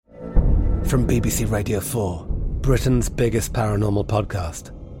From BBC Radio 4, Britain's biggest paranormal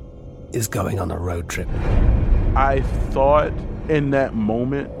podcast is going on a road trip. I thought in that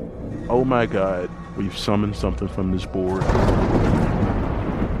moment, oh my God, we've summoned something from this board.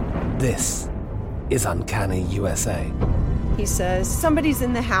 This is Uncanny USA. He says, somebody's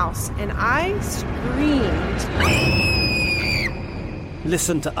in the house, and I screamed.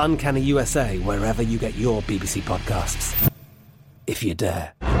 Listen to Uncanny USA wherever you get your BBC podcasts, if you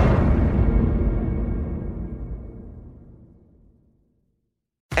dare.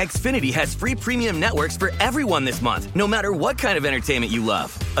 Xfinity has free premium networks for everyone this month, no matter what kind of entertainment you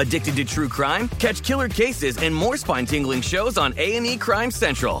love. Addicted to true crime? Catch killer cases and more spine-tingling shows on A&E Crime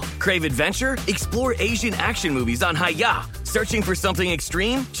Central. Crave adventure? Explore Asian action movies on Hi-YAH. Searching for something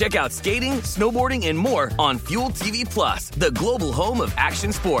extreme? Check out skating, snowboarding, and more on Fuel TV Plus, the global home of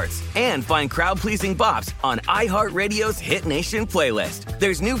action sports. And find crowd-pleasing bops on iHeartRadio's Hit Nation playlist.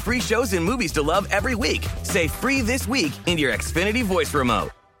 There's new free shows and movies to love every week. Say free this week in your Xfinity voice remote.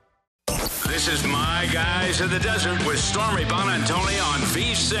 This is My Guys in the Desert with Stormy Bonantoni on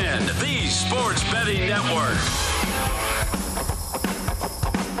VSiN, the Sports Betting Network.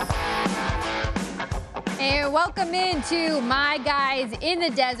 And welcome into My Guys in the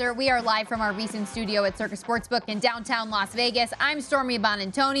Desert. We are live from our VSiN studio at Circus Sportsbook in downtown Las Vegas. I'm Stormy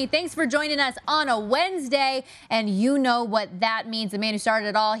Bonantoni. Thanks for joining us on a Wednesday. And you know what that means. The man who started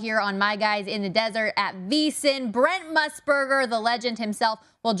it all here on My Guys in the Desert at VSiN, Brent Musburger, the legend himself,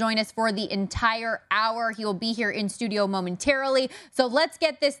 will join us for the entire hour. He will be here in studio momentarily. So let's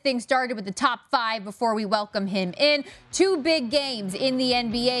get this thing started with the top five before we welcome him in. Two big games in the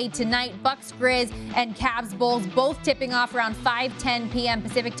NBA tonight. Bucks Grizz and Cavs Bulls both tipping off around 5:10 p.m.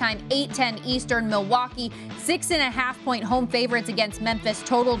 Pacific time, 8:10 Eastern. Milwaukee 6.5-point home favorites against Memphis,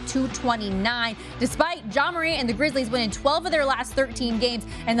 total 229. Despite Ja Morant and the Grizzlies winning 12 of their last 13 games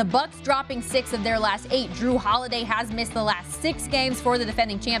and the Bucks dropping 6 of their last 8, Drew Holiday has missed the last 6 games for the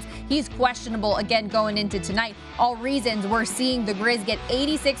defending champs. He's questionable again going into tonight. All reasons we're seeing the Grizz get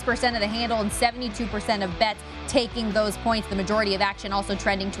 86% of the handle and 72% of bets taking those points. The majority of action also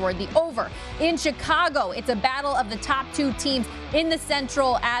trending toward the over. In Chicago, it's a battle of the top two teams in the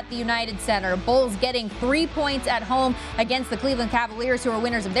Central at the United Center. Bulls getting 3 points at home against the Cleveland Cavaliers, who are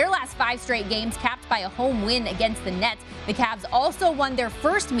winners of their last 5 straight games, capped by a home win against the Nets. The Cavs also won their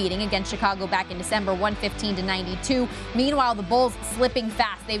first meeting against Chicago back in December, 115-92. Meanwhile, the Bulls slipping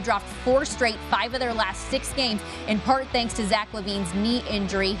fast. They've dropped 4 straight, 5 of their last 6 games, in part thanks to Zach LaVine's knee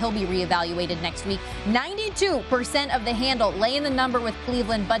injury. He'll be reevaluated next week. 92% of the handle, laying the number with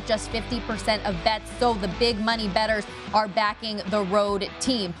Cleveland, but just 50% of bets. So the big money bettors are backing the road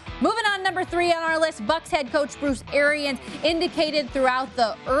team. Moving on, number 3 on our list, Bucks head coach Bruce Arians indicated throughout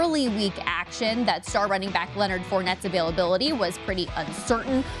the early week action that star running back Leonard Fournette's availability was pretty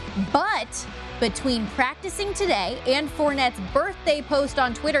uncertain. But between practicing today and Fournette's birthday post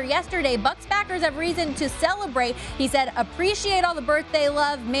on Twitter yesterday, Bucks backers have reason to celebrate. He said, appreciate all the birthday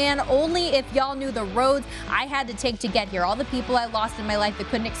love, man. Only if y'all knew the roads I had to take to get here. All the people I lost in my life that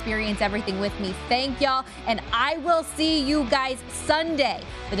couldn't experience everything with me. Thank y'all. And I will see you guys Sunday.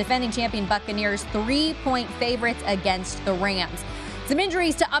 The defending champion Buccaneers 3-point favorites against the Rams. Some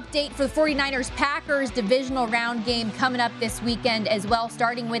injuries to update for the 49ers-Packers divisional round game coming up this weekend as well,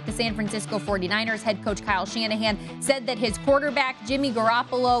 starting with the San Francisco 49ers. Head coach Kyle Shanahan said that his quarterback, Jimmy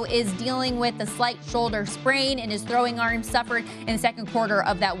Garoppolo, is dealing with a slight shoulder sprain and his throwing arm suffered in the second quarter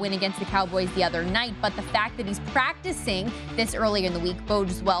of that win against the Cowboys the other night. But the fact that he's practicing this early in the week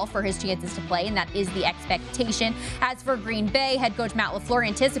bodes well for his chances to play, and that is the expectation. As for Green Bay, head coach Matt LaFleur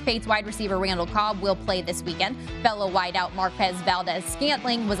anticipates wide receiver Randall Cobb will play this weekend. Fellow wideout Marquez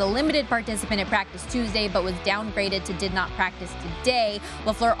Valdes-Scantling was a limited participant at practice Tuesday, but was downgraded to did not practice today.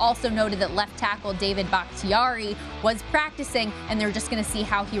 LaFleur also noted that left tackle David Bakhtiari was practicing, and they're just going to see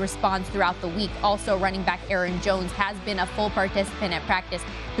how he responds throughout the week. Also, running back Aaron Jones has been a full participant at practice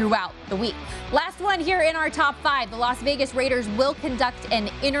throughout the week. Last one here in our top 5. The Las Vegas Raiders will conduct an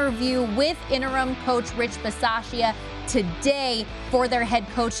interview with interim coach Rich Bisaccia today for their head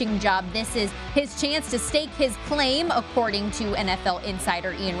coaching job. This is his chance to stake his claim, according to NFL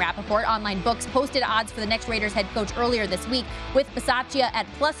insider Ian Rappaport. Online books posted odds for the next Raiders head coach earlier this week, with Bisaccia at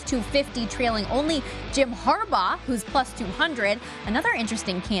plus 250, trailing only Jim Harbaugh, who's plus 200. Another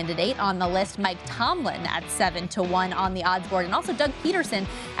interesting candidate on the list, Mike Tomlin, at 7-1 on the odds board, and also Doug Peterson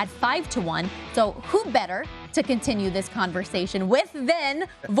at 5-1. So who better to continue this conversation with then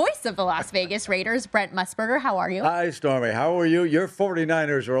voice of the Las Vegas Raiders, Brent Musburger? How are you? Hi, Stormy. How are you? Your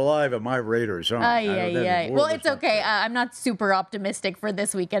 49ers are alive and my Raiders aren't. Well, it's okay. I'm not super optimistic for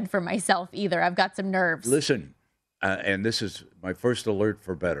this weekend for myself either. I've got some nerves. Listen, and this is my first alert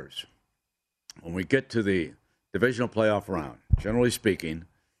for bettors. when we get to the divisional playoff round, generally speaking,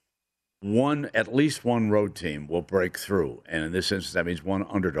 at least one road team will break through. And in this instance, that means one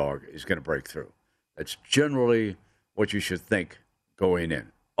underdog is going to break through. That's generally what you should think going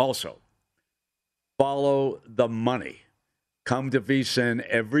in. Also, follow the money. Come to VSiN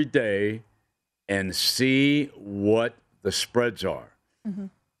every day and see what the spreads are. Mm-hmm.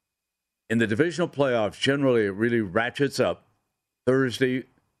 In the divisional playoffs, generally it really ratchets up Thursday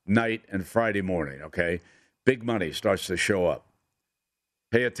night and Friday morning, okay? Big money starts to show up.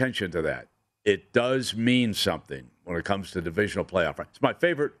 Pay attention to that. It does mean something when it comes to divisional playoff. It's my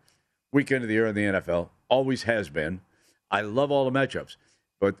favorite weekend of the year in the NFL. Always has been. I love all the matchups.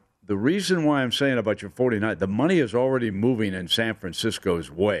 But the reason why I'm saying about your 49, the money is already moving in San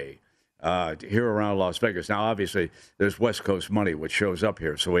Francisco's way here around Las Vegas. Now, obviously, there's West Coast money, which shows up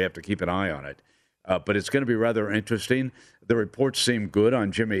here, so we have to keep an eye on it. But it's going to be rather interesting. The reports seem good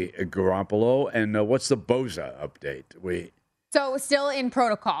on Jimmy Garoppolo. And what's the Bosa update? So still in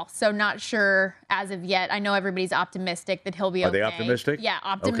protocol, so not sure as of yet. I know everybody's optimistic that he'll be okay. Are they optimistic? Yeah,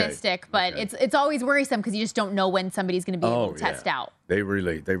 optimistic. Okay. But okay. It's always worrisome because you just don't know when somebody's going to be able to test out. They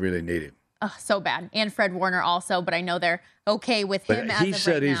really need him. Oh, so bad. And Fred Warner also, but I know they're okay with him as of right now. He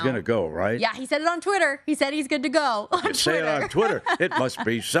said he's going to go, right? Yeah, he said it on Twitter. He said he's good to go on Twitter. Say it on Twitter. It must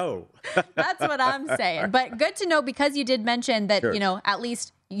be so. That's what I'm saying. But good to know because you did mention that, Sure. At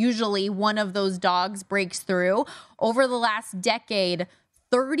least usually one of those dogs breaks through. Over the last decade,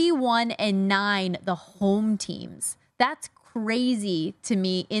 31-9 the home teams. That's crazy to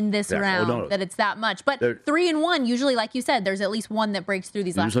me in this round that it's that much. But 3-1, usually, like you said, there's at least one that breaks through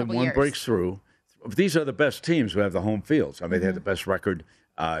these last couple years. Usually one breaks through. These are the best teams who have the home fields. I mean, they had the best record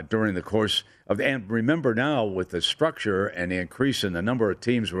during the course of. And remember now, with the structure and the increase in the number of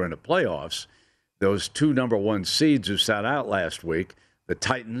teams who are in the playoffs, those two number one seeds who sat out last week, the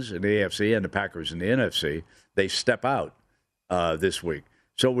Titans in the AFC and the Packers in the NFC, they step out this week.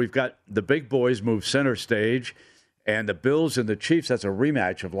 So we've got the big boys move center stage. And the Bills and the Chiefs, that's a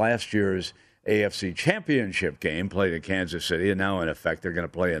rematch of last year's AFC Championship game played in Kansas City. And now, in effect, they're going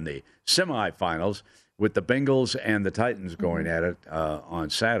to play in the semifinals with the Bengals and the Titans going at it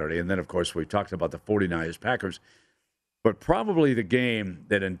on Saturday. And then, of course, we talked about the 49ers Packers. But probably the game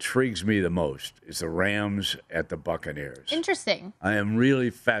that intrigues me the most is the Rams at the Buccaneers. Interesting. I am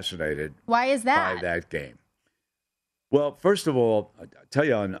really fascinated. Why is that? By that game. Well, first of all, I'll tell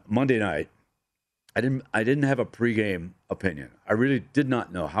you, on Monday night, I didn't have a pregame opinion. I really did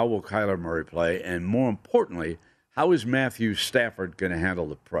not know how will Kyler Murray play, and more importantly, how is Matthew Stafford going to handle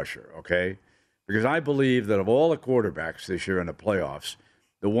the pressure, okay? Because I believe that of all the quarterbacks this year in the playoffs,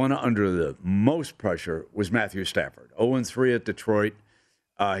 the one under the most pressure was Matthew Stafford. 0-3 at Detroit.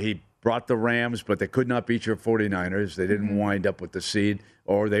 He brought the Rams, but they could not beat your 49ers. They didn't wind up with the seed,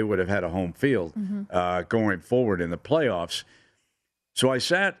 or they would have had a home field going forward in the playoffs. So I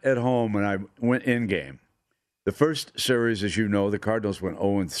sat at home and I went in game. The first series, as you know, the Cardinals went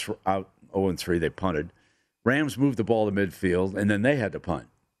 0-3. They punted. Rams moved the ball to midfield, and then they had to punt.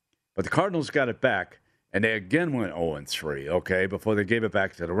 But the Cardinals got it back, and they again went 0-3, okay, before they gave it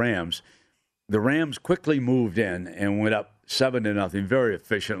back to the Rams. The Rams quickly moved in and went up 7-0 very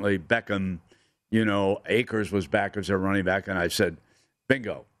efficiently. Beckham, Akers was back as their running back, and I said,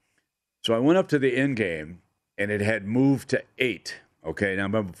 bingo. So I went up to the end game, and it had moved to 8. Okay, now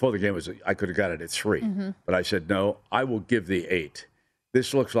before the game I could have got it at 3. But I said, no, I will give the 8.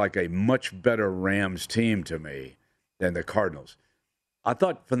 This looks like a much better Rams team to me than the Cardinals. I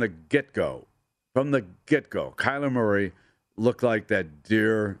thought from the get-go, Kyler Murray looked like that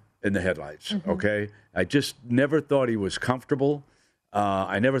deer in the headlights, okay? I just never thought he was comfortable.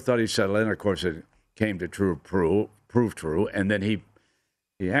 I never thought he'd settle in. Of course, it came to prove true, and then he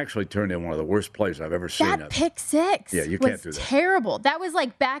actually turned in one of the worst plays I've ever seen. That pick six you can't do that. Terrible. That was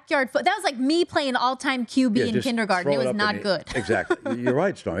like backyard foot. That was like me playing all-time QB in kindergarten. It was not good. Exactly. You're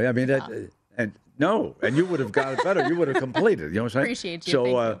right, Stormy. I mean, and you would have got it better. You would have completed. You know what I'm saying? Appreciate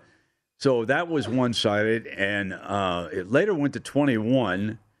you. So that was one-sided, and it later went to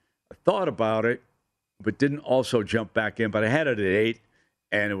 21. I thought about it, but didn't also jump back in. But I had it at 8,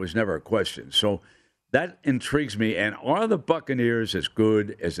 and it was never a question. So that intrigues me. And are the Buccaneers as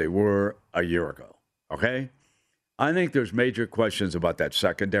good as they were a year ago? Okay? I think there's major questions about that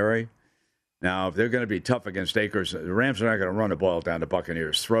secondary. Now, if they're going to be tough against Akers, the Rams are not going to run the ball down the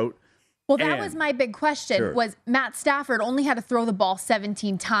Buccaneers' throat. Well, that was my big question, was Matt Stafford only had to throw the ball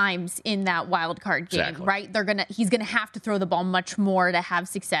 17 times in that wild card game, right? He's going to have to throw the ball much more to have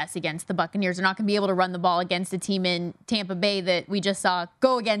success against the Buccaneers. They're not going to be able to run the ball against a team in Tampa Bay that we just saw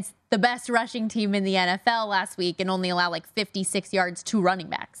go against the best rushing team in the NFL last week and only allow like 56 yards to running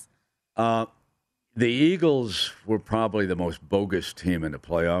backs. The Eagles were probably the most bogus team in the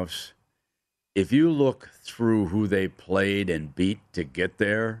playoffs. If you look through who they played and beat to get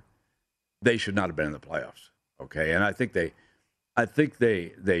there, they should not have been in the playoffs. Okay, and I think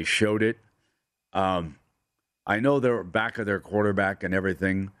they showed it. I know they're back of their quarterback and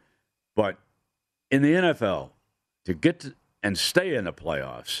everything, but in the NFL, to get to, and stay in the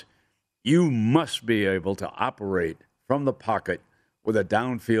playoffs, you must be able to operate from the pocket with a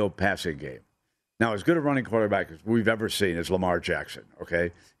downfield passing game. Now, as good a running quarterback as we've ever seen is Lamar Jackson,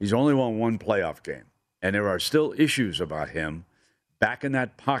 okay? He's only won one playoff game, and there are still issues about him back in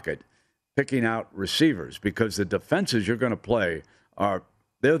that pocket picking out receivers because the defenses you're going to play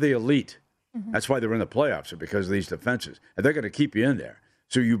they're the elite. Mm-hmm. That's why they're in the playoffs, because of these defenses. And they're going to keep you in there.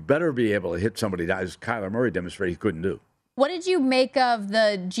 So you better be able to hit somebody that, as Kyler Murray demonstrated, he couldn't do. What did you make of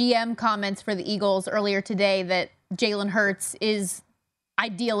the GM comments for the Eagles earlier today that Jalen Hurts is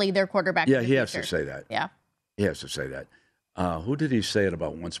ideally their quarterback? Yeah, he has to say that. Yeah. He has to say that. Who did he say it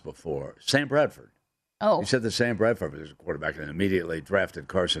about once before? Sam Bradford. Oh. He said that Sam Bradford was a quarterback and immediately drafted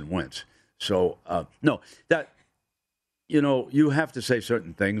Carson Wentz. So, no, that, you have to say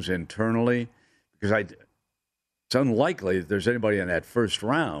certain things internally because it's unlikely that there's anybody in that first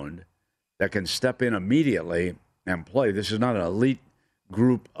round that can step in immediately and play. This is not an elite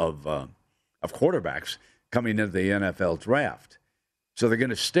group of quarterbacks coming into the NFL draft. So they're going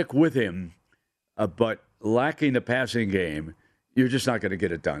to stick with him, but lacking the passing game, you're just not going to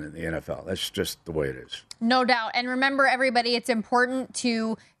get it done in the NFL. That's just the way it is. No doubt. And remember, everybody, it's important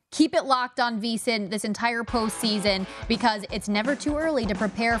to keep it locked on VSiN this entire postseason because it's never too early to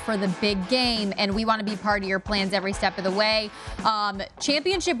prepare for the big game, and we want to be part of your plans every step of the way.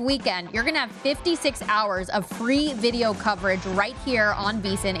 Championship weekend, you're going to have 56 hours of free video coverage right here on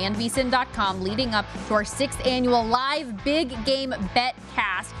VSiN and VSiN.com leading up to our 6th annual live big game bet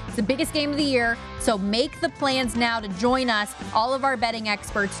cast. It's the biggest game of the year, so make the plans now to join us, all of our betting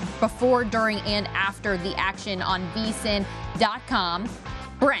experts, before, during, and after the action on VSiN.com.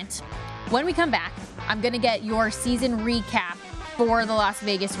 Brent, when we come back, I'm going to get your season recap for the Las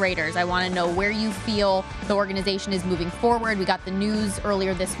Vegas Raiders. I want to know where you feel the organization is moving forward. We got the news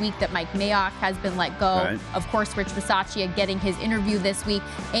earlier this week that Mike Mayock has been let go. Right. Of course, Rich Bisaccia getting his interview this week,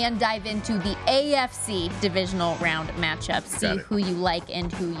 and dive into the AFC divisional round matchup. See who you like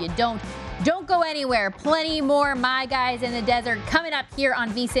and who you don't. Don't go anywhere. Plenty more My Guys in the Desert coming up here on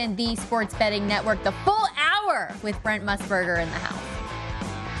VSiN, the Sports Betting Network. The full hour with Brent Musburger in the house.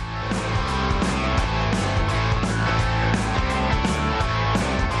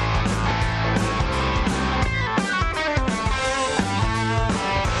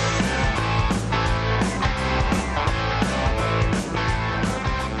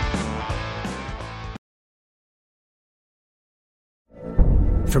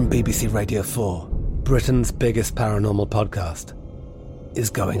 From BBC Radio 4, Britain's biggest paranormal podcast is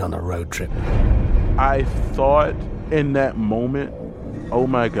going on a road trip. I thought in that moment, oh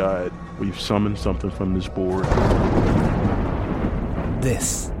my God, we've summoned something from this board.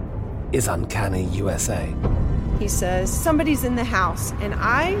 This is Uncanny USA. He says, somebody's in the house, and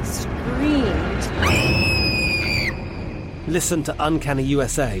I screamed. Listen to Uncanny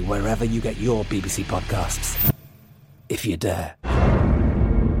USA wherever you get your BBC podcasts, if you dare.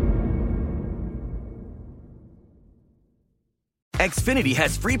 Xfinity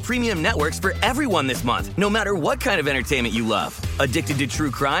has free premium networks for everyone this month, no matter what kind of entertainment you love. Addicted to true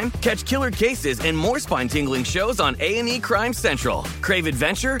crime? Catch killer cases and more spine-tingling shows on A&E Crime Central. Crave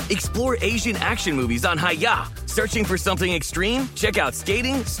adventure? Explore Asian action movies on Hi-YAH. Searching for something extreme? Check out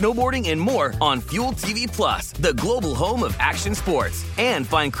skating, snowboarding, and more on Fuel TV Plus, the global home of action sports. And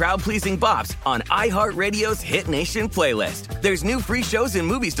find crowd-pleasing bops on iHeartRadio's Hit Nation playlist. There's new free shows and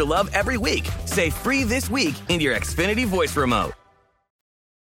movies to love every week. Say free this week in your Xfinity voice remote.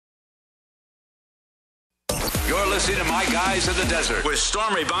 You're listening to My Guys in the Desert with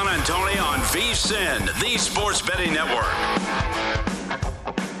Stormy Bonantoni on VSiN, the Sports Betting Network.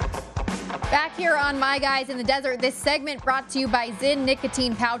 Back here on My Guys in the Desert, this segment brought to you by Zyn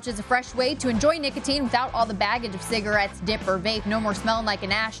Nicotine Pouches, a fresh way to enjoy nicotine without all the baggage of cigarettes, dip, or vape. No more smelling like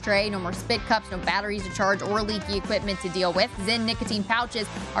an ashtray, no more spit cups, no batteries to charge, or leaky equipment to deal with. Zyn Nicotine Pouches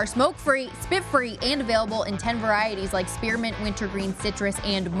are smoke-free, spit-free, and available in 10 varieties like spearmint, wintergreen, citrus,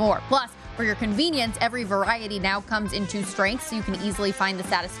 and more. Plus, For your convenience, every variety now comes in 2 strengths, so you can easily find the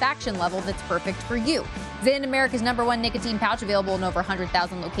satisfaction level that's perfect for you. Zyn, America's #1 nicotine pouch, available in over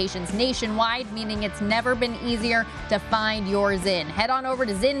 100,000 locations nationwide, meaning it's never been easier to find your Zyn. Head on over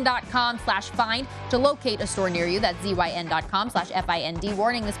to zyn.com/find to locate a store near you. That's zyn.com/FIND.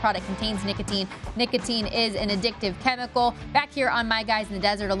 Warning, this product contains nicotine. Nicotine is an addictive chemical. Back here on My Guys in the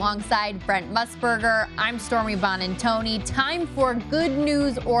Desert alongside Brent Musburger, I'm Stormy Buonantony. Time for good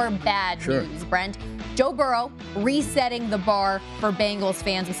news or bad news, Brent. Joe Burrow resetting the bar for Bengals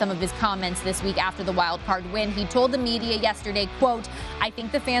fans with some of his comments this week after the wild card win. He told the media yesterday, quote, "I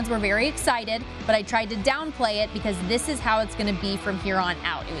think the fans were very excited, but I tried to downplay it because this is how it's going to be from here on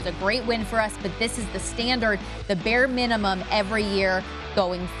out. It was a great win for us, but this is the standard, the bare minimum every year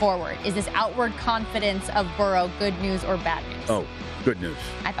going forward." Is this outward confidence of Burrow good news or bad news? Oh, good news.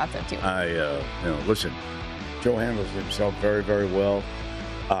 I thought so too. Listen, Joe handles himself very, very well.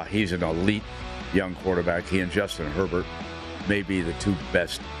 He's an elite young quarterback. He and Justin Herbert may be the 2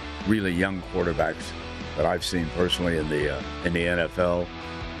 best really young quarterbacks that I've seen personally in the NFL.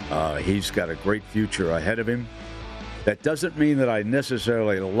 He's got a great future ahead of him. That doesn't mean that I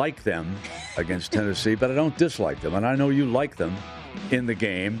necessarily like them against Tennessee, but I don't dislike them, and I know you like them in the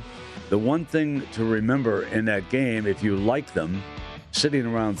game. The one thing to remember in that game, if you like them, sitting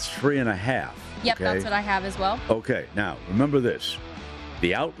around 3.5. Yep, okay? That's what I have as well. Okay, now remember this.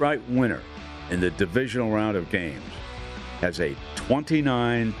 The outright winner in the divisional round of games has a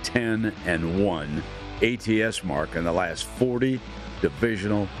 29-10-1 ATS mark in the last 40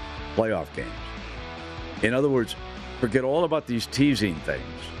 divisional playoff games. In other words, forget all about these teasing things,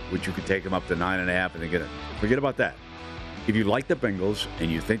 which you could take them up to 9.5 and then get it. Forget about that. If you like the Bengals and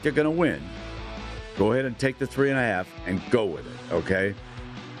you think they're going to win, go ahead and take the 3.5 and go with it, okay?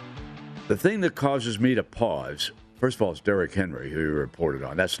 The thing that causes me to pause, first of all, is Derrick Henry, who you reported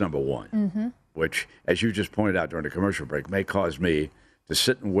on. That's number one, which, as you just pointed out during the commercial break, may cause me to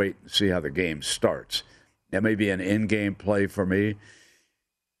sit and wait and see how the game starts. That may be an in-game play for me.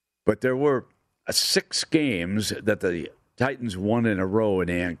 But there were 6 games that the Titans won in a row, and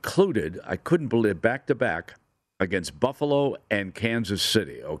they included, I couldn't believe, back-to-back against Buffalo and Kansas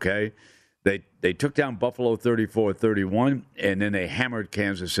City, okay? They took down Buffalo 34-31, and then they hammered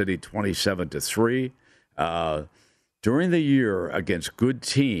Kansas City 27-3. During the year against good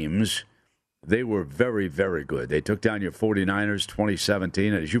teams, they were very, very good. They took down your 49ers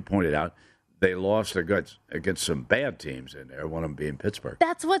 2017, and as you pointed out, they lost against some bad teams in there, one of them being Pittsburgh.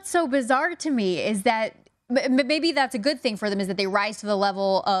 That's what's so bizarre to me is that maybe that's a good thing for them, is that they rise to the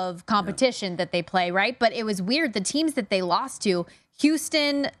level of competition that they play, right? But it was weird. The teams that they lost to,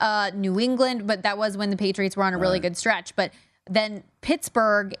 Houston, New England, but that was when the Patriots were on a really good stretch. But then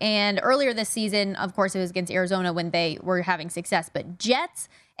Pittsburgh, and earlier this season, of course, it was against Arizona when they were having success. But Jets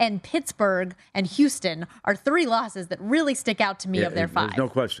and Pittsburgh and Houston are 3 losses that really stick out to me of their 5. There's no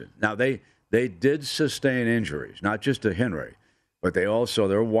question. Now, they did sustain injuries, not just to Henry, but they also,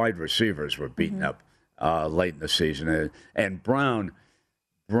 their wide receivers were beaten up late in the season. And Brown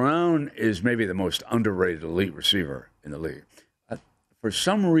is maybe the most underrated elite receiver in the league. For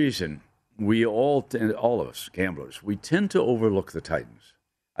some reason, we all of us gamblers, we tend to overlook the Titans.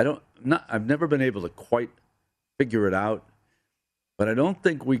 I've never been able to quite figure it out, but I don't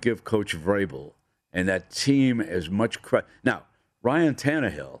think we give Coach Vrabel and that team as much credit. Now, Ryan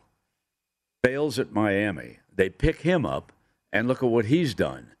Tannehill fails at Miami. They pick him up, and look at what he's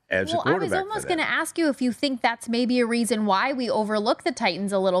done as a quarterback. I was almost going to ask you if you think that's maybe a reason why we overlook the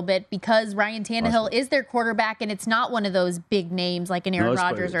Titans a little bit, because Ryan Tannehill is their quarterback, and it's not one of those big names like an Aaron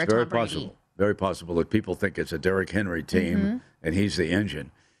Rodgers or a Tom Brady. Very possible that people think it's a Derrick Henry team, and he's the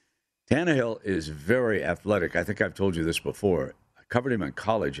engine. Tannehill is very athletic. I think I've told you this before. I covered him in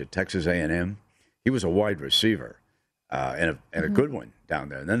college at Texas A&M. He was a wide receiver and a good one down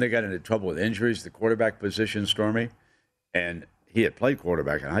there. And then they got into trouble with injuries, the quarterback position, Stormy. And he had played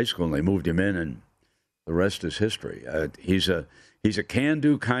quarterback in high school, and they moved him in, and the rest is history. He's a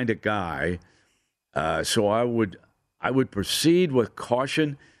can-do kind of guy. So I would proceed with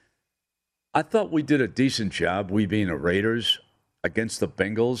caution. I thought we did a decent job, we being the Raiders, against the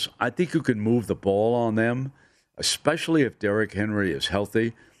Bengals. I think you can move the ball on them, especially if Derrick Henry is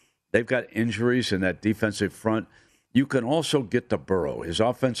healthy. They've got injuries in that defensive front. You can also get to Burrow. His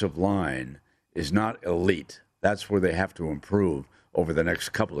offensive line is not elite. That's where they have to improve over the next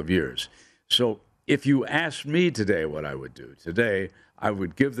couple of years. So if you ask me today what I would do, today I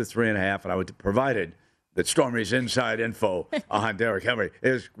would give the 3.5, and I would, provided that Stormy's inside info on Derrick Henry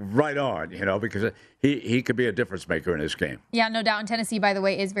is right on, because he could be a difference maker in this game. Yeah, no doubt. And Tennessee, by the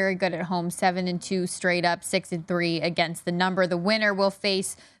way, is very good at home. 7-2 straight up, 6-3 against the number. The winner will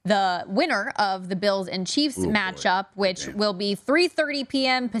face the winner of the Bills and Chiefs matchup, which will be 3:30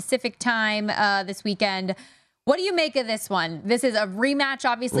 p.m. Pacific time this weekend. What do you make of this one? This is a rematch,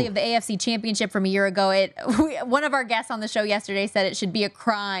 obviously, of the AFC Championship from a year ago. One of our guests on the show yesterday said it should be a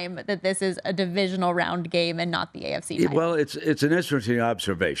crime that this is a divisional round game and not the AFC title. Well, it's an interesting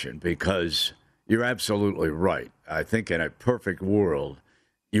observation because you're absolutely right. I think in a perfect world,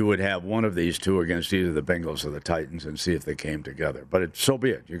 you would have one of these two against either the Bengals or the Titans and see if they came together. But so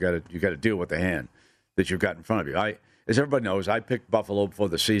be it. You got to deal with the hand that you've got in front of you. As everybody knows, I picked Buffalo before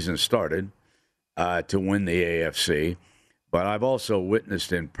the season started to win the AFC, but I've also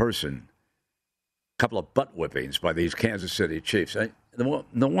witnessed in person a couple of butt whippings by these Kansas City Chiefs. The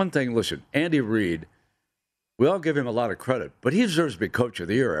one thing, listen, Andy Reid, we all give him a lot of credit, but he deserves to be Coach of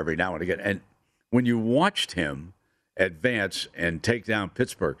the Year every now and again. And when you watched him advance and take down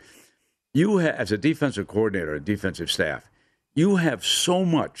Pittsburgh, you have, as a defensive coordinator and defensive staff, you have so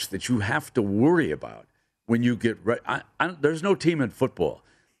much that you have to worry about when you get ready. There's no team in football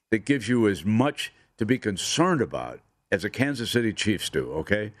that gives you as much to be concerned about as the Kansas City Chiefs do,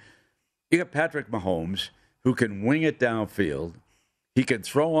 okay? You got Patrick Mahomes, who can wing it downfield. He can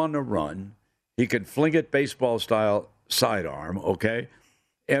throw on the run. He can fling it baseball-style sidearm, okay?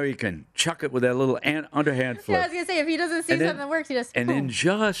 Or he can chuck it with that little underhand flip. Yeah, I was going to say, if he doesn't see something that works, he just... And then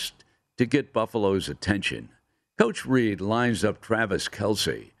just to get Buffalo's attention, Coach Reid lines up Travis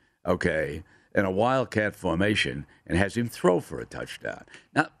Kelce, okay, in a wildcat formation and has him throw for a touchdown.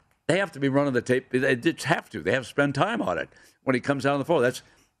 Now, they have to be running the tape. They just have to. They have to spend time on it when he comes out on the floor.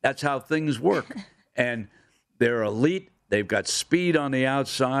 That's how things work. And they're elite. They've got speed on the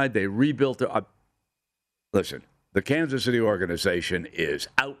outside. They rebuilt their... Listen, the Kansas City organization is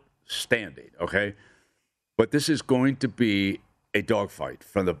outstanding, okay? But this is going to be a dogfight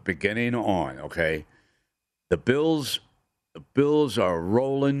from the beginning on, okay? The Bills are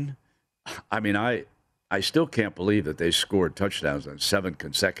rolling. I mean, I still can't believe that they scored touchdowns on 7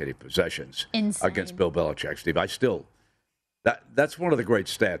 consecutive possessions against Bill Belichick, Steve. That's one of the great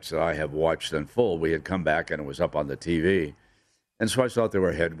stats that I have watched in full. We had come back and it was up on the TV. And so I thought they were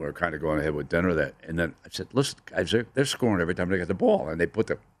ahead. We were kind of going ahead with dinner. And then I said, listen, guys, they're scoring every time they get the ball. And they put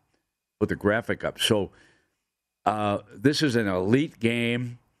the graphic up. So this is an elite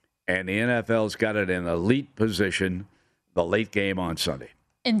game, and the NFL's got it in elite position, the late game on Sunday.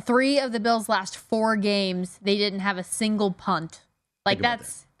 In 3 of the Bills' last 4 games, they didn't have a single punt. Like,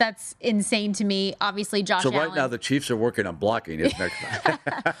 that's insane to me. Obviously, Josh Allen. So right now, the Chiefs are working on blocking his next time.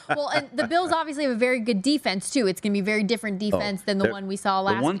 Well, and the Bills obviously have a very good defense, too. It's going to be a very different defense than the one we saw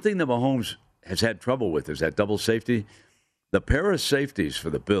last week. The one thing that Mahomes has had trouble with is that double safety. The pair of safeties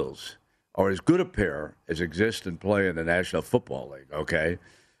for the Bills are as good a pair as exist in play in the National Football League, okay?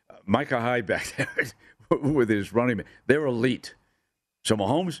 Micah Hyde back there with his running back. They're elite. So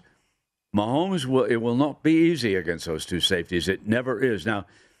Mahomes it will not be easy against those two safeties. It never is. Now,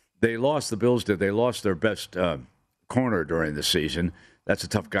 the Bills did. They lost their best corner during the season. That's a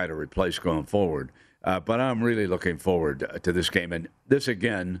tough guy to replace going forward. But I'm really looking forward to this game. And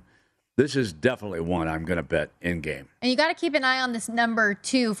this is definitely one I'm going to bet in game. And you got to keep an eye on this number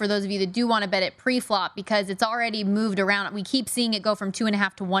 2 for those of you that do want to bet it pre-flop, because it's already moved around. We keep seeing it go from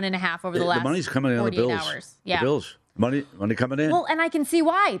 2.5 to 1.5 over the last 48 hours. The money's coming in on the Bills. Yeah. The Bills. Money coming in. Well, and I can see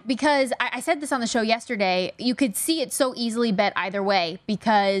why, because I said this on the show yesterday. You could see it so easily bet either way,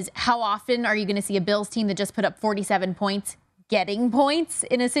 because how often are you going to see a Bills team that just put up 47 points getting points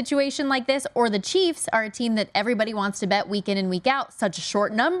in a situation like this? Or the Chiefs are a team that everybody wants to bet week in and week out. Such a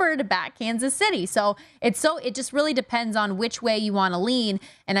short number to back Kansas City. So it just really depends on which way you want to lean.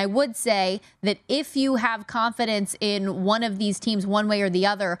 And I would say that if you have confidence in one of these teams one way or the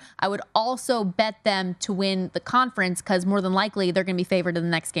other, I would also bet them to win the conference, because more than likely they're going to be favored in the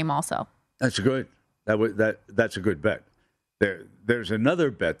next game also. That's good. That's a good bet. There's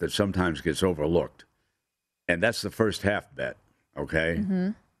another bet that sometimes gets overlooked, and that's the first half bet. Okay,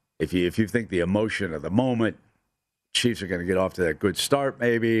 if you think the emotion of the moment, Chiefs are going to get off to that good start,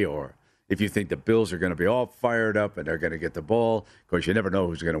 maybe, or if you think the Bills are going to be all fired up and they're going to get the ball, of course, you never know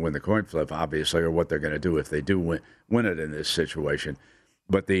who's going to win the coin flip, obviously, or what they're going to do if they do win it in this situation.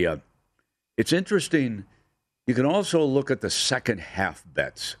 But it's interesting. You can also look at the second half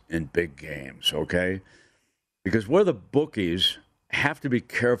bets in big games, okay? Because where the bookies have to be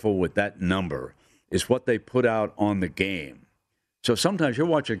careful with that number is what they put out on the game. So sometimes you're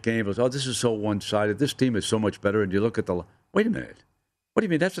watching a game and goes, oh, this is so one-sided. This team is so much better. And you look at wait a minute. What do you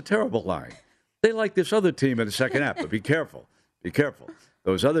mean? That's a terrible line. They like this other team in the second half, but be careful. Be careful.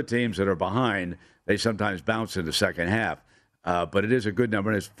 Those other teams that are behind, they sometimes bounce in the second half. But it is a good number,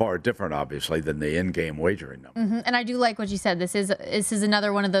 and it's far different, obviously, than the in-game wagering number. Mm-hmm. And I do like what you said. This is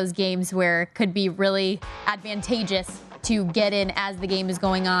another one of those games where it could be really advantageous to get in as the game is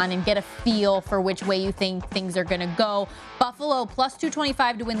going on and get a feel for which way you think things are going to go. Buffalo plus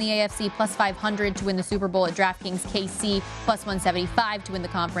 225 to win the AFC, plus 500 to win the Super Bowl at DraftKings. KC plus 175 to win the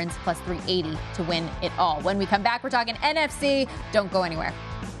conference, plus 380 to win it all. When we come back, we're talking NFC. Don't go anywhere.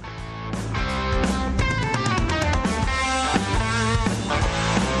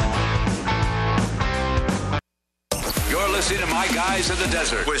 You're listening to My Guys in the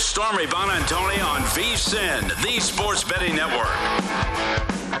Desert with Stormy Bonantoni on VSiN, the Sports Betting Network.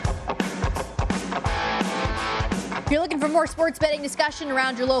 If you're looking for more sports betting discussion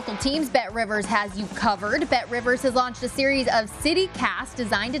around your local teams, BetRivers has you covered. BetRivers has launched a series of CityCast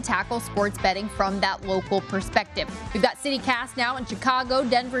designed to tackle sports betting from that local perspective. We've got CityCast now in Chicago,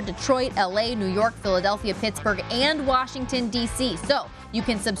 Denver, Detroit, LA, New York, Philadelphia, Pittsburgh, and Washington, D.C. So you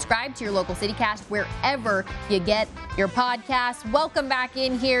can subscribe to your local CityCast wherever you get your podcasts. Welcome back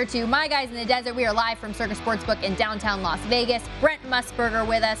in here to My Guys in the Desert. We are live from Circus Sportsbook in downtown Las Vegas. Brent Musburger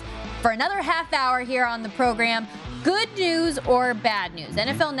with us for another half hour here on the program. Good news or bad news?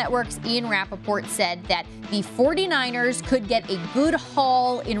 NFL Network's Ian Rappaport said that the 49ers could get a good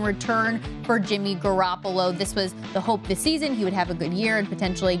haul in return for Jimmy Garoppolo. This was the hope this season. He would have a good year and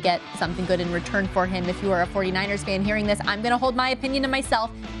potentially get something good in return for him. If you are a 49ers fan hearing this, I'm going to hold my opinion to myself.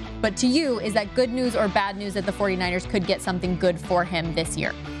 But to you, is that good news or bad news that the 49ers could get something good for him this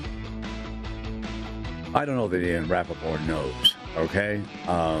year? I don't know that Ian Rappaport knows, okay?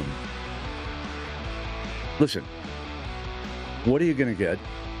 Listen, what are you going to get,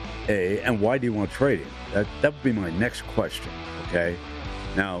 and why do you want to trade him? That would be my next question, okay?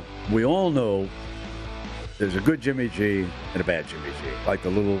 Now, we all know there's a good Jimmy G and a bad Jimmy G, like the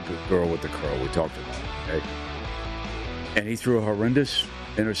little girl with the curl we talked about, okay? And he threw a horrendous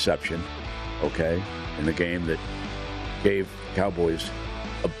interception, okay, in the game that gave Cowboys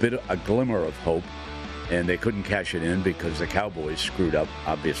a glimmer of hope, and they couldn't cash it in because the Cowboys screwed up,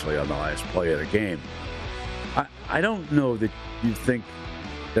 obviously, on the last play of the game. I don't know that you think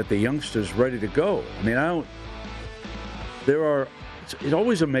that the youngster's ready to go. I mean, it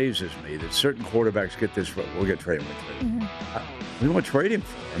always amazes me that certain quarterbacks get this, we'll get traded with him. We want to trade him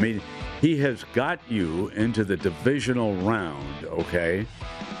for. I mean, he has got you into the divisional round, okay?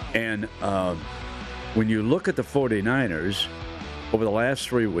 And when you look at the 49ers, over the last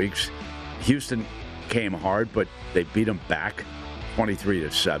 3 weeks, Houston came hard, but they beat them back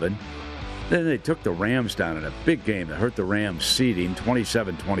 23-7. Then they took the Rams down in a big game that hurt the Rams' seeding,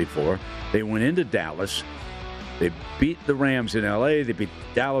 27-24. They went into Dallas. They beat the Rams in L.A. They beat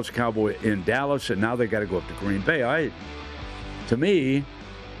Dallas Cowboy in Dallas, and now they got to go up to Green Bay. To me,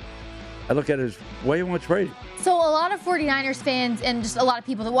 I look at it as, why you want to trade him? So a lot of 49ers fans and just a lot of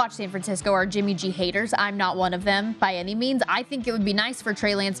people that watch San Francisco are Jimmy G haters. I'm not one of them by any means. I think it would be nice for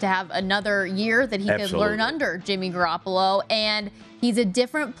Trey Lance to have another year that he could learn under Jimmy Garoppolo. And he's a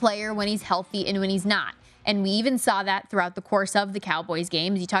different player when he's healthy and when he's not. And we even saw that throughout the course of the Cowboys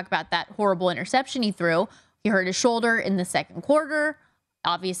games. You talk about that horrible interception he threw. He hurt his shoulder in the second quarter.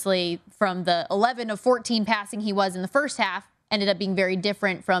 Obviously, from the 11 of 14 passing he was in the first half, ended up being very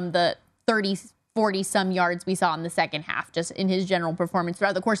different from the 40-some yards we saw in the second half, just in his general performance.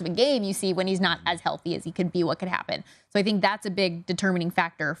 Throughout the course of a game, you see when he's not as healthy as he could be, what could happen. So I think that's a big determining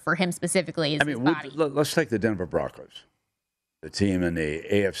factor for him specifically, is his body. Let's take the Denver Broncos, the team in the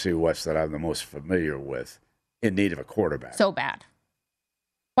AFC West that I'm the most familiar with, in need of a quarterback. So bad.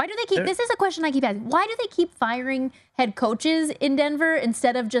 Why do they keep, this is a question I keep asking, why do they keep firing head coaches in Denver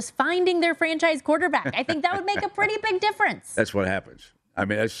instead of just finding their franchise quarterback? I think that would make a pretty big difference. That's what happens. I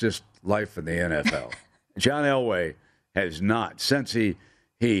mean, that's just life in the NFL. John Elway has not, since he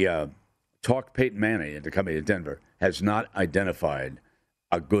talked Peyton Manning into coming to Denver, has not identified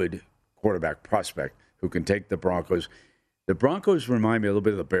a good quarterback prospect who can take the Broncos. The Broncos remind me a little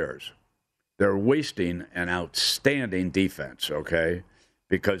bit of the Bears. They're wasting an outstanding defense, okay,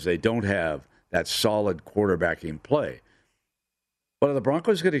 because they don't have that solid quarterbacking play. But are the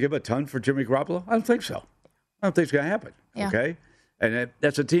Broncos going to give a ton for Jimmy Garoppolo? I don't think so. I don't think it's going to happen, okay? And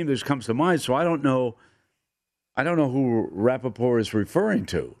that's a team that comes to mind, so I don't know who Rappaport is referring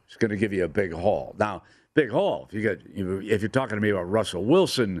to. It's going to give you a big haul. Now, big haul, if you're talking to me about Russell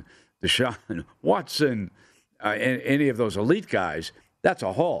Wilson, Deshaun Watson, any of those elite guys, that's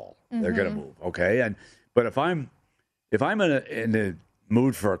a haul. They're going to move, okay? But if I'm in the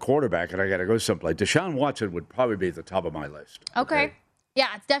mood for a quarterback and I got to go someplace, Deshaun Watson would probably be at the top of my list. Okay. Yeah,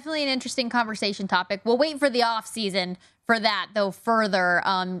 it's definitely an interesting conversation topic. We'll wait for the off season for that, though, further.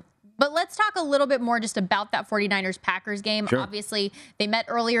 But let's talk a little bit more just about that 49ers-Packers game. Sure. Obviously, they met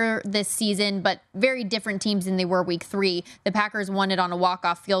earlier this season, but very different teams than they were week 3. The Packers won it on a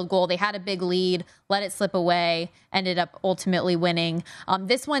walk-off field goal. They had a big lead, let it slip away, ended up ultimately winning.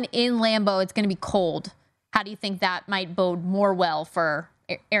 This one in Lambeau, it's going to be cold. How do you think that might bode more well for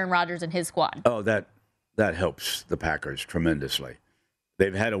Aaron Rodgers and his squad? Oh, that helps the Packers tremendously.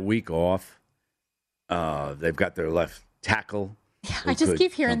 They've had a week off. They've got their left tackle. Yeah, I just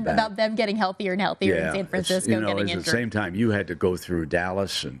keep hearing about them getting healthier and healthier in San Francisco, getting injured. At the same time, you had to go through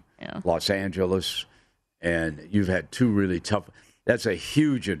Dallas and Los Angeles, and you've had 2 really tough. That's a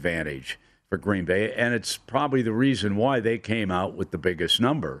huge advantage for Green Bay, and it's probably the reason why they came out with the biggest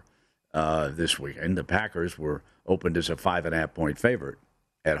number this week. And the Packers were opened as a 5.5-point favorite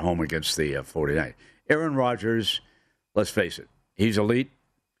at home against the 49ers. Aaron Rodgers, let's face it, he's elite.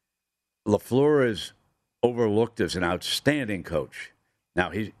 LaFleur is overlooked as an outstanding coach.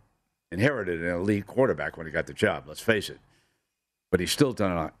 Now, he inherited an elite quarterback when he got the job, let's face it. But he's still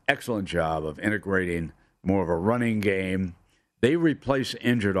done an excellent job of integrating more of a running game. They replace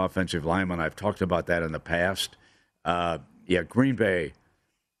injured offensive linemen. I've talked about that in the past. Green Bay,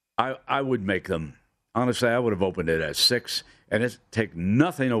 I would make them, honestly, I would have opened it at 6, and it's take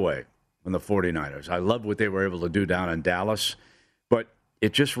nothing away from the 49ers. I love what they were able to do down in Dallas, but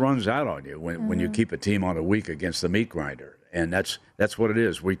it just runs out on you when you keep a team on a week against the meat grinder. And that's what it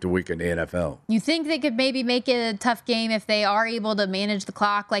is week to week in the NFL. You think they could maybe make it a tough game if they are able to manage the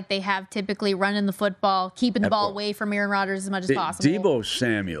clock like they have typically, running the football, keeping the ball away from Aaron Rodgers as much as possible? Deebo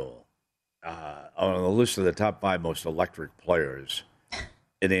Samuel, on the list of the top 5 most electric players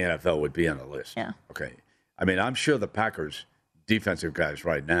in the NFL, would be on the list. Yeah. Okay. I mean, I'm sure the Packers defensive guys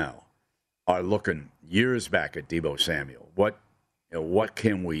right now are looking years back at Deebo Samuel. What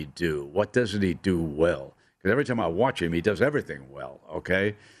can we do? What doesn't he do well? Because every time I watch him, he does everything well,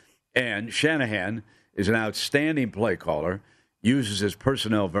 okay? And Shanahan is an outstanding play caller, uses his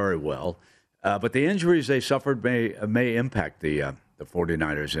personnel very well. But the injuries they suffered may impact the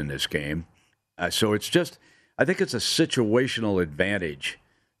 49ers in this game. So it's just, I think it's a situational advantage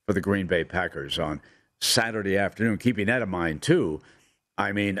for the Green Bay Packers on Saturday afternoon, keeping that in mind, too.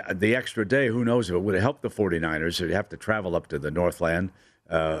 I mean, the extra day, who knows if it would have helped the 49ers. They'd have to travel up to the Northland,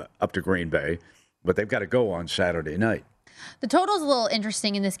 up to Green Bay. But they've got to go on Saturday night. The total's a little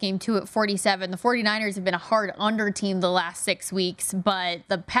interesting in this game, too, at 47. The 49ers have been a hard under team the last 6 weeks, but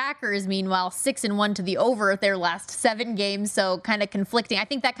the Packers, meanwhile, 6-1 to the over their last 7 games, so kind of conflicting. I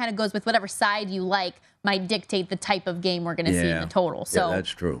think that kind of goes with whatever side you like might dictate the type of game we're going to see in the total. So yeah, that's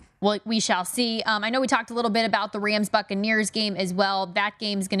true. Well, we shall see. I know we talked a little bit about the Rams-Buccaneers game as well. That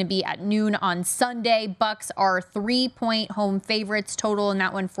game's going to be at noon on Sunday. Bucs are 3-point home favorites, total in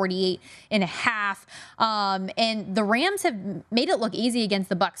that one 48.5. And the Rams have made it look easy against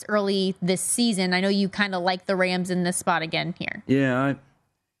the Bucs early this season. I know you kind of like the Rams in this spot again here. Yeah,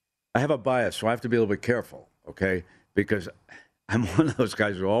 I have a bias, so I have to be a little bit careful, okay? Because I'm one of those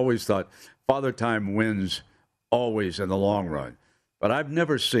guys who always thought Father Time wins always in the long run. But I've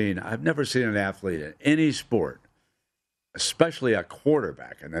never seen an athlete in any sport, especially a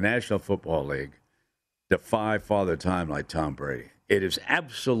quarterback in the National Football League, defy Father Time like Tom Brady. It is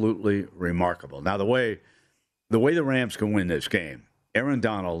absolutely remarkable. Now, the way the Rams can win this game, Aaron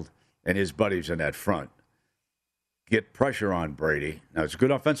Donald and his buddies in that front get pressure on Brady. Now, it's a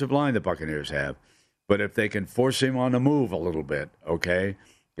good offensive line the Buccaneers have, but if they can force him on the move a little bit, okay,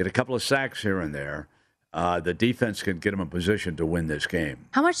 get a couple of sacks here and there, the defense can get him in position to win this game.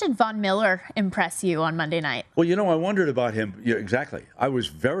 How much did Von Miller impress you on Monday night? Well, I wondered about him. Yeah, exactly. I was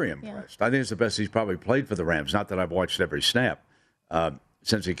very impressed. Yeah. I think it's the best he's probably played for the Rams. Not that I've watched every snap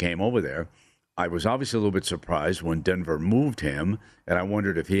since he came over there. I was obviously a little bit surprised when Denver moved him, and I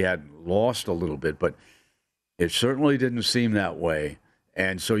wondered if he had lost a little bit, but it certainly didn't seem that way.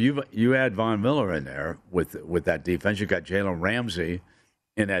 And so you add Von Miller in there with that defense. You got Jalen Ramsey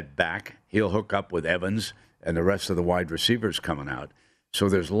in that back. He'll hook up with Evans and the rest of the wide receivers coming out. So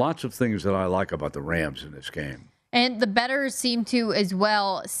there's lots of things that I like about the Rams in this game. And the bettors seem to as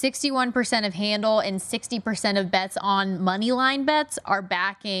well. 61% of handle and 60% of bets on money line bets are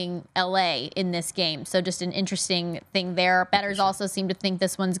backing LA in this game. So just an interesting thing there. Bettors also seem to think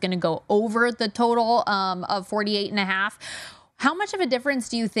this one's going to go over the total of 48.5. How much of a difference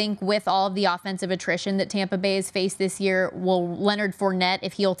do you think with all of the offensive attrition that Tampa Bay has faced this year will Leonard Fournette,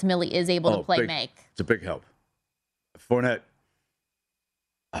 if he ultimately is able to play, make? It's a big help. Fournette's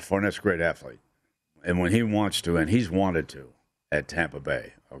a great athlete. And when he wants to, and he's wanted to at Tampa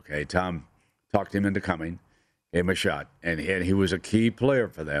Bay, okay, Tom talked him into coming, gave him a shot, and he was a key player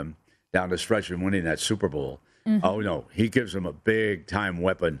for them down the stretch in winning that Super Bowl. Mm-hmm. Oh, no, he gives them a big-time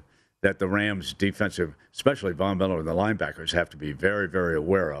weapon that the Rams' defensive, especially Von Miller and the linebackers, have to be very, very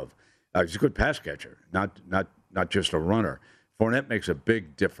aware of. He's a good pass catcher, not just a runner. Fournette makes a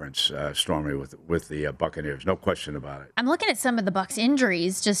big difference, Stormy, with the Buccaneers. No question about it. I'm looking at some of the Bucs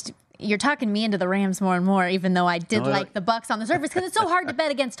injuries. Just you're talking me into the Rams more and more, even though I did like the Bucs on the surface because it's so hard to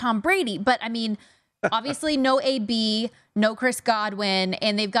bet against Tom Brady. But I mean, obviously no AB, no Chris Godwin,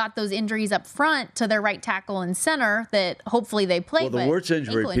 and they've got those injuries up front to their right tackle and center that hopefully they play. Well, the worst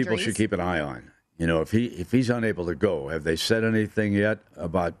injury people should keep an eye on. You know, if he's unable to go, have they said anything yet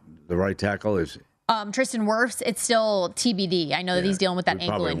about the right tackle? Is Tristan Wirfs, it's still TBD. I know that he's dealing with that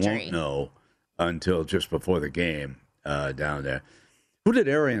ankle injury. Won't know until just before the game down there. Who did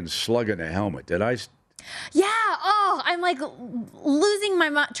Arians slug in the helmet? Did I? Yeah. Oh, I'm like losing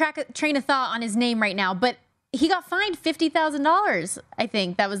my train of thought on his name right now. But he got fined $50,000. I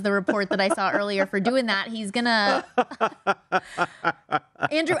think that was the report that I saw earlier for doing that. He's gonna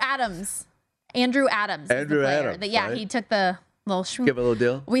Andrew Adams. Andrew Adams. Right? He took the little give a little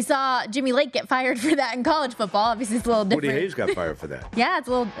deal. We saw Jimmy Lake get fired for that in college football. Obviously, it's a little different. Woody Hayes got fired for that. Yeah, it's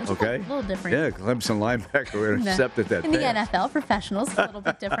a little different. Yeah, Clemson linebacker intercepted that. In the NFL, professionals, a little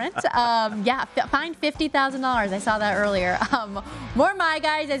bit different. Fined $50,000. I saw that earlier. More My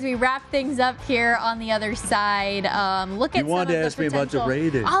Guys as we wrap things up here on the other side. Look at. You wanted to ask me about the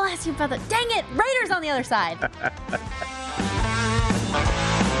Raiders. I'll ask you about the. Dang it, Raiders on the other side.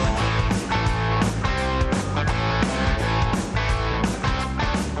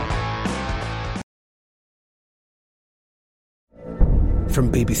 From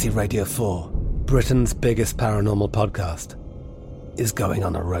BBC Radio 4, Britain's biggest paranormal podcast is going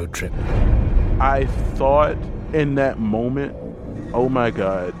on a road trip. I thought in that moment, oh my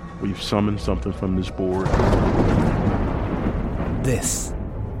God, we've summoned something from this board. This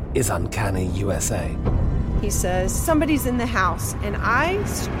is Uncanny USA. He says, somebody's in the house, and I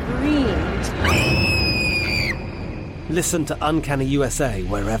screamed. Listen to Uncanny USA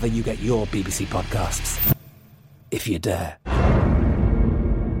wherever you get your BBC podcasts, if you dare.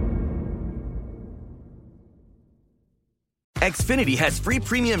 Xfinity has free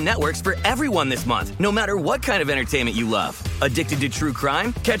premium networks for everyone this month, no matter what kind of entertainment you love. Addicted to true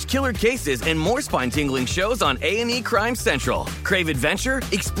crime? Catch killer cases and more spine-tingling shows on A&E Crime Central. Crave adventure?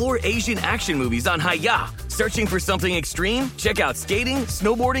 Explore Asian action movies on Hayya. Searching for something extreme? Check out skating,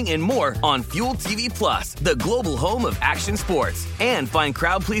 snowboarding, and more on Fuel TV Plus, the global home of action sports. And find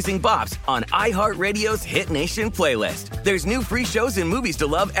crowd-pleasing bops on iHeartRadio's Hit Nation playlist. There's new free shows and movies to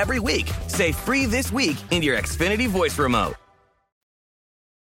love every week. Say free this week in your Xfinity voice remote.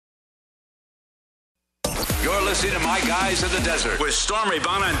 You're listening to My Guys in the Desert with Stormy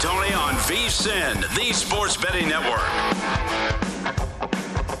Bonantoni on VSiN, the Sports Betting Network.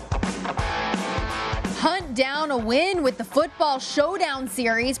 Hunt down a win with the Football Showdown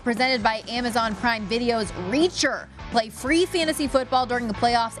series presented by Amazon Prime Video's Reacher. Play free fantasy football during the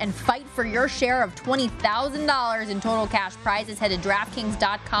playoffs and fight for your share of $20,000 in total cash prizes. Head to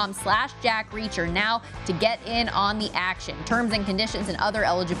DraftKings.com/JackReacher now to get in on the action. Terms and conditions and other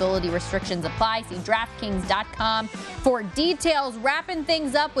eligibility restrictions apply. See DraftKings.com for details. Wrapping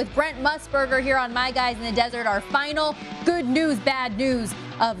things up with Brent Musburger here on My Guys in the Desert. Our final good news, bad news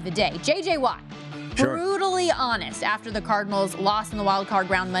of the day. J.J. Watt. Sure. Brutally honest after the Cardinals lost in the wild card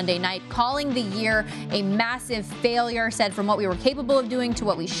round Monday night, calling the year a massive failure, said from what we were capable of doing to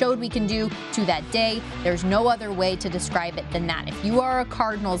what we showed we can do to that day, there's no other way to describe it than that. If you are a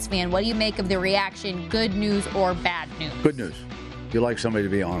Cardinals fan, what do you make of the reaction? Good news or bad news? Good news. You like somebody to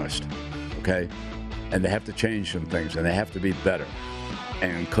be honest, okay? And they have to change some things, and they have to be better.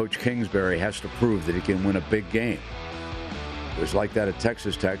 And Coach Kingsbury has to prove that he can win a big game. It was like that at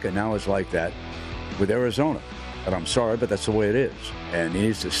Texas Tech, and now it's like that with Arizona. And I'm sorry, but that's the way it is. And he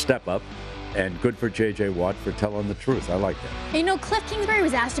needs to step up. And good for J.J. Watt for telling the truth. I like that. You know, Cliff Kingsbury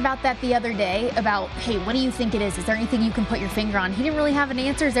was asked about that the other day, about, hey, what do you think it is? Is there anything you can put your finger on? He didn't really have an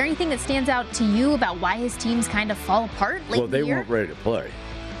answer. Is there anything that stands out to you about why his teams kind of fall apart late in the year? Well, they weren't ready to play.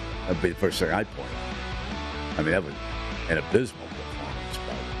 That'd be the first thing I'd point out. I mean, that was an abysmal performance,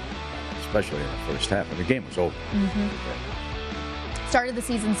 especially in the first half. And the game was over. Mm-hmm. Started the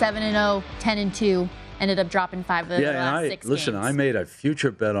season 7-0, 10-2. Ended up dropping 5 of the last 6 games. Listen, I made a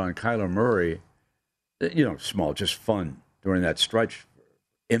future bet on Kyler Murray, small, just fun during that stretch,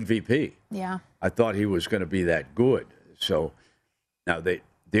 MVP. Yeah. I thought he was going to be that good. So now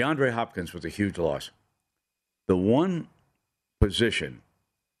DeAndre Hopkins was a huge loss. The one position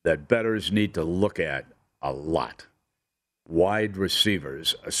that bettors need to look at a lot, wide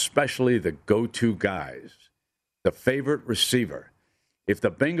receivers, especially the go-to guys, the favorite receiver. If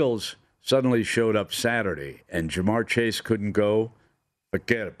the Bengals suddenly showed up Saturday and Jamar Chase couldn't go,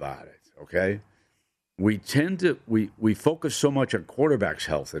 forget about it, okay? We tend to we focus so much on quarterbacks'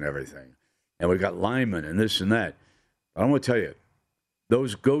 health and everything, and we got linemen and this and that. But I'm going to tell you,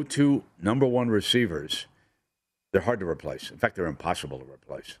 those go-to number one receivers, they're hard to replace. In fact, they're impossible to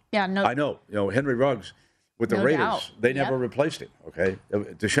replace. Yeah, no. I know. You know, Henry Ruggs with the No Raiders, doubt. they never replaced him, okay?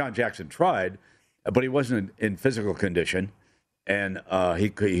 Deshaun Jackson tried, but he wasn't in physical condition, and he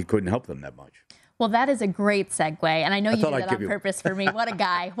couldn't help them that much. Well, that is a great segue, and I know you did thought I'd that give on you- purpose for me. What a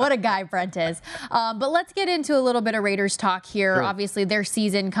guy. What a guy Brent is. But let's get into a little bit of Raiders talk here. Sure. Obviously, their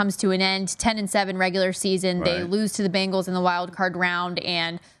season comes to an end, 10-7 regular season. They Right. lose to the Bengals in the wild card round,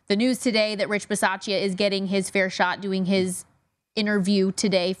 and the news today that Rich Bisaccia is getting his fair shot doing his interview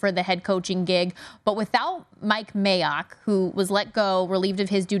today for the head coaching gig. But without Mike Mayock, who was let go, relieved of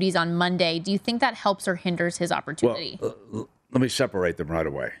his duties on Monday, do you think that helps or hinders his opportunity? Well, let me separate them right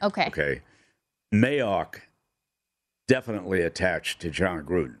away. Okay. Okay. Mayock definitely attached to John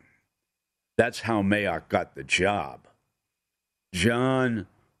Gruden. That's how Mayock got the job. John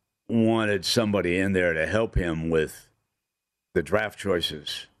wanted somebody in there to help him with the draft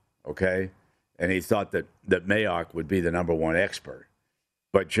choices, okay? And he thought that Mayock would be the number one expert.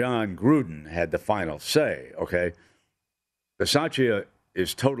 But John Gruden had the final say, okay? Bisaccia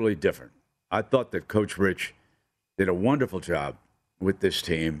is totally different. I thought that Coach Rich did a wonderful job with this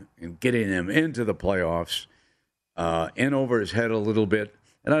team in getting them into the playoffs, in over his head a little bit.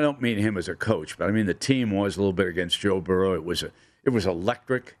 And I don't mean him as a coach, but I mean the team was a little bit against Joe Burrow. It was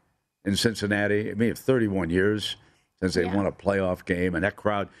electric in Cincinnati. I mean, 31 years since they won a playoff game, and the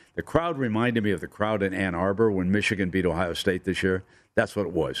crowd reminded me of the crowd in Ann Arbor when Michigan beat Ohio State this year. That's what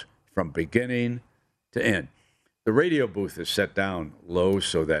it was, from beginning to end. The radio booth is set down low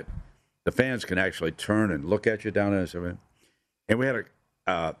so that the fans can actually turn and look at you down there. And we had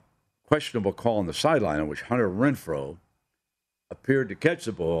a questionable call on the sideline in which Hunter Renfrow appeared to catch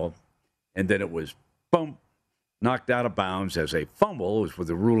the ball, and then it was, boom, knocked out of bounds as a fumble. It was with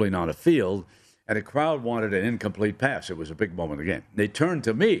the ruling on a field, and the crowd wanted an incomplete pass. It was a big moment again. They turned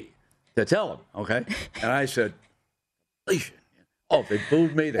to me to tell them, okay? And I said, oh, they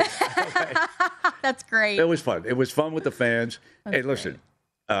booed me there. Okay. That's great. It was fun. It was fun with the fans. Hey, listen,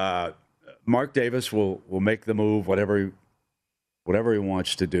 Mark Davis will make the move, whatever he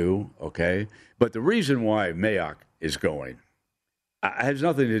wants to do, okay? But the reason why Mayock is going has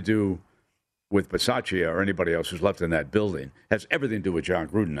nothing to do with Bisaccia or anybody else who's left in that building. It has everything to do with John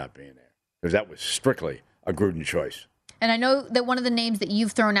Gruden not being there, because that was strictly a Gruden choice. And I know that one of the names that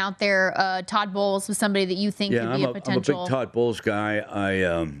you've thrown out there, Todd Bowles, was somebody that you think could be a potential. I'm a big Todd Bowles guy.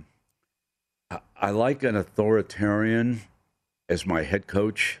 I like an authoritarian as my head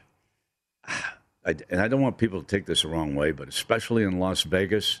coach. And I don't want people to take this the wrong way, but especially in Las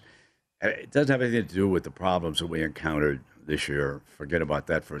Vegas, it doesn't have anything to do with the problems that we encountered this year. Forget about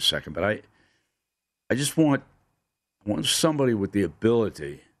that for a second. But I just want somebody with the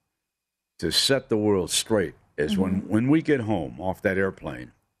ability to set the world straight. Is when we get home off that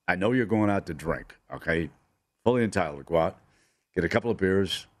airplane, I know you're going out to drink, okay? Fully entitled to go out, get a couple of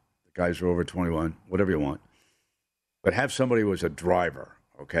beers. The guys are over 21, whatever you want. But have somebody who is a driver,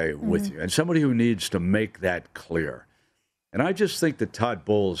 okay, with you, and somebody who needs to make that clear. And I just think that Todd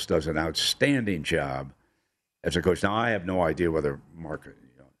Bowles does an outstanding job as a coach. Now, I have no idea whether Mark,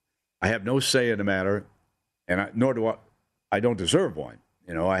 I have no say in the matter, and nor do I don't deserve one.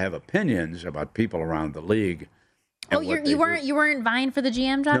 I have opinions about people around the league. Oh, you weren't vying for the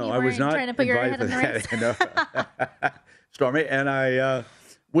GM job? No, you I was not trying to put your head in the race? No. Stormy, and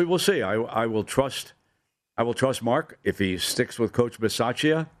we will see. I will trust Mark. If he sticks with Coach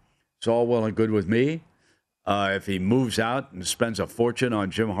Bisaccia, it's all well and good with me. If he moves out and spends a fortune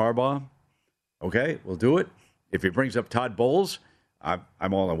on Jim Harbaugh, okay, we'll do it. If he brings up Todd Bowles,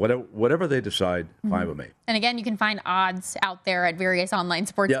 I'm all in. Whatever they decide, fine with me. And again, you can find odds out there at various online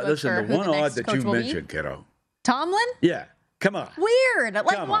sports books. Yeah, listen, for the who one the odd next that coach you will be. mentioned, kiddo. Tomlin? Yeah, come on. Weird.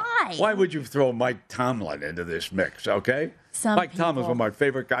 Like, Come on. why? Why would you throw Mike Tomlin into this mix, okay? Mike Tomlin's one of my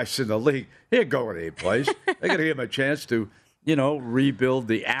favorite guys in the league. He'll go any place. They're going to give him a chance to, rebuild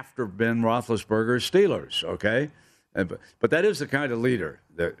the after Ben Roethlisberger Steelers, okay? But that is the kind of leader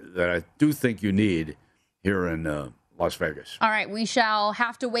that I do think you need here in Las Vegas. All right, we shall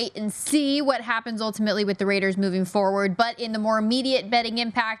have to wait and see what happens ultimately with the Raiders moving forward. But in the more immediate betting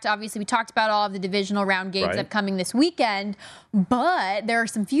impact, obviously we talked about all of the divisional round games upcoming this weekend, but there are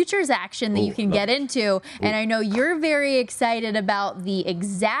some futures action that you can get into. And I know you're very excited about the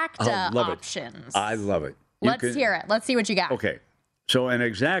Exacta options. I love it. Let's hear it. Let's see what you got. Okay. So an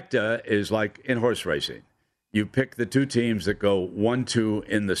Exacta is like in horse racing. you pick the two teams that go 1-2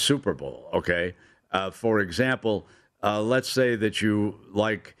 in the Super Bowl, okay? For example, let's say that you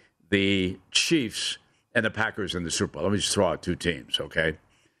like the Chiefs and the Packers in the Super Bowl. Let me just throw out two teams, okay?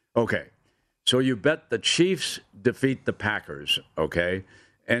 Okay. So you bet the Chiefs defeat the Packers, okay?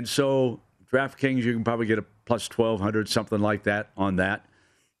 And so DraftKings, you can probably get a plus 1,200, something like that on that.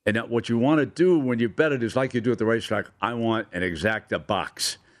 And what you want to do when you bet it is like you do at the racetrack, I want an exacta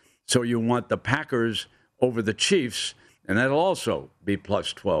box. So you want the Packers over the Chiefs, and that'll also be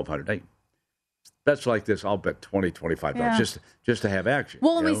plus 1,200. Hey, bets like this, I'll bet $20, $25 just to have action.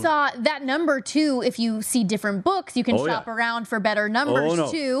 Well, we saw that number, too. If you see different books, you can shop around for better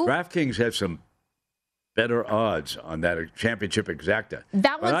numbers, too. DraftKings has some better odds on that championship exacta.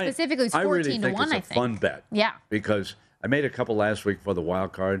 That one specifically is 14-1, I think. I really think it's a fun bet. Yeah. Because I made a couple last week for the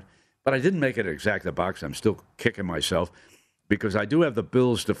wild card, but I didn't make it exacta box. I'm still kicking myself because I do have the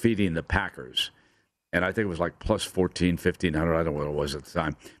Bills defeating the Packers. And I think it was like plus 1,400, 1,500. I don't know what it was at the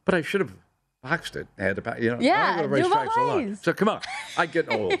time. But I should have boxed it. I had to, do both ways. So come on. I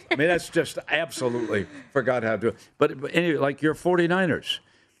get old. I mean, that's just absolutely forgot how to do it. But anyway, like your 49ers.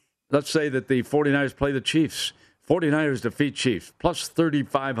 Let's say that the 49ers play the Chiefs. 49ers defeat Chiefs, plus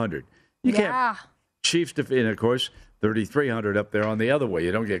 3,500. You can't. Chiefs defeat, and of course, 3,300 up there on the other way.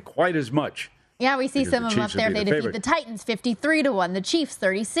 You don't get quite as much. Yeah, we see some of them up there. They defeat the Titans 53-1, the Chiefs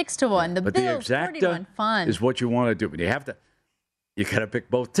 36-1, the Bills 41. Fun is what you want to do, but you got to pick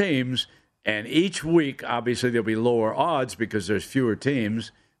both teams. And each week, obviously, there'll be lower odds because there's fewer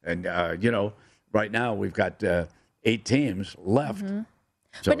teams. And right now we've got 8 teams left. Mm-hmm.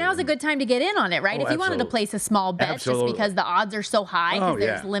 So, but now's a good time to get in on it, right? If you wanted to place a small bet just because the odds are so high because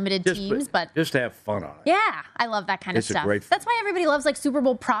there's limited teams. But just to have fun on it. Yeah, I love that kind of stuff. That's why everybody loves like Super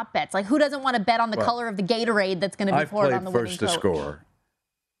Bowl prop bets. Like who doesn't want to bet on the color of the Gatorade that's going to be poured on the winning coach? I played first to score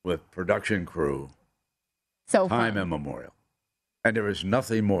with production crew. So time fun. immemorial. And there is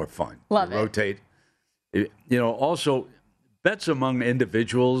nothing more fun. Love it. Rotate. Also bets among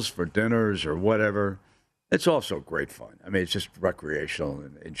individuals for dinners or whatever. It's also great fun. I mean, it's just recreational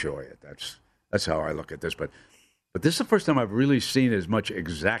and enjoy it. That's how I look at this. But this is the first time I've really seen as much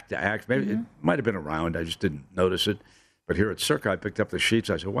exacta action. Maybe it might have been around. I just didn't notice it. But here at Circa, I picked up the sheets.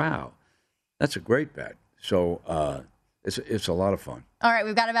 I said, wow, that's a great bet. So it's a lot of fun. All right,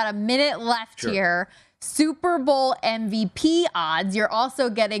 we've got about a minute left here. Super Bowl MVP odds. You're also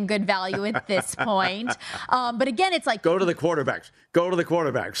getting good value at this point. But again, it's like... Go to the quarterbacks.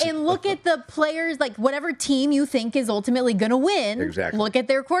 And look at the players, like whatever team you think is ultimately going to win. Exactly. Look at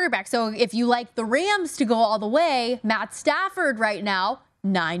their quarterback. So if you like the Rams to go all the way, Matt Stafford right now,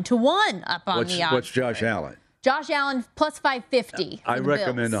 9-1 up on the odds. What's Josh Allen? Josh Allen plus 550. I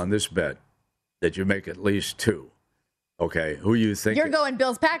recommend on this bet that you make at least 2. Okay, who you think? You're going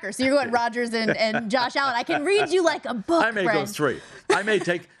Bills-Packers, so you're going Rodgers and Josh Allen. I can read you like a book, I may go 3. I may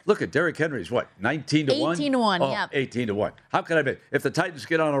take, look at Derrick Henry's, 19-1? 18-1, yeah. 18-1. How can I bet? If the Titans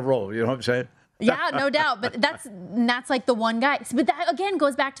get on a roll, you know what I'm saying? Yeah, no doubt. But that's like the one guy. But that, again,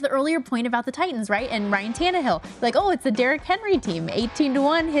 goes back to the earlier point about the Titans, right? And Ryan Tannehill. Like, it's the Derrick Henry team. 18-1, his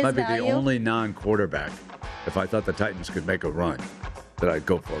value. Might be value. the only non-quarterback, if I thought the Titans could make a run, that I'd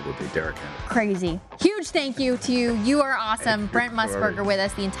go for would be Derrick Henry. Crazy. Huge thank you to you. You are awesome. Brent Musburger with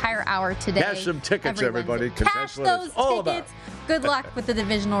us the entire hour today. Cash some tickets, everybody. Cash those tickets. Good luck with the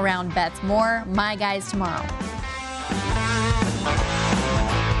divisional round bets. More My Guys tomorrow.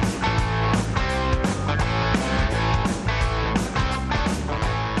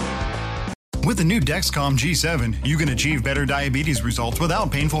 With the new Dexcom G7, you can achieve better diabetes results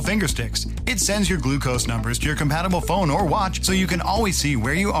without painful finger sticks. It sends your glucose numbers to your compatible phone or watch so you can always see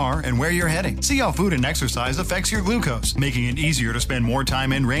where you are and where you're heading. See how food and exercise affects your glucose, making it easier to spend more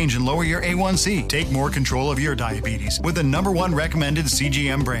time in range and lower your A1C. Take more control of your diabetes with the #1 recommended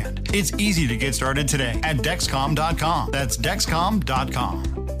CGM brand. It's easy to get started today at Dexcom.com. That's Dexcom.com.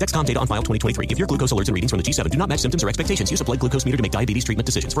 Dexcom data on file 2023. If your glucose alerts and readings from the G7 do not match symptoms or expectations, use a blood glucose meter to make diabetes treatment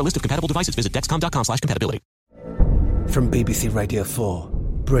decisions. For a list of compatible devices, visit Dexcom.com/compatibility. From BBC Radio 4,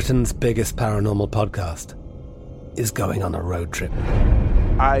 Britain's biggest paranormal podcast is going on a road trip.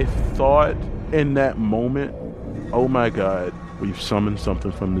 I thought in that moment, oh my God, we've summoned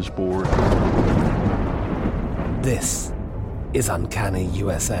something from this board. This is Uncanny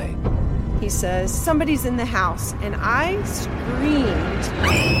USA. He says, somebody's in the house, and I screamed.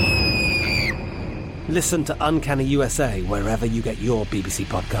 Listen to Uncanny USA wherever you get your BBC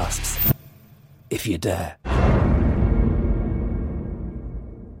podcasts, if you dare.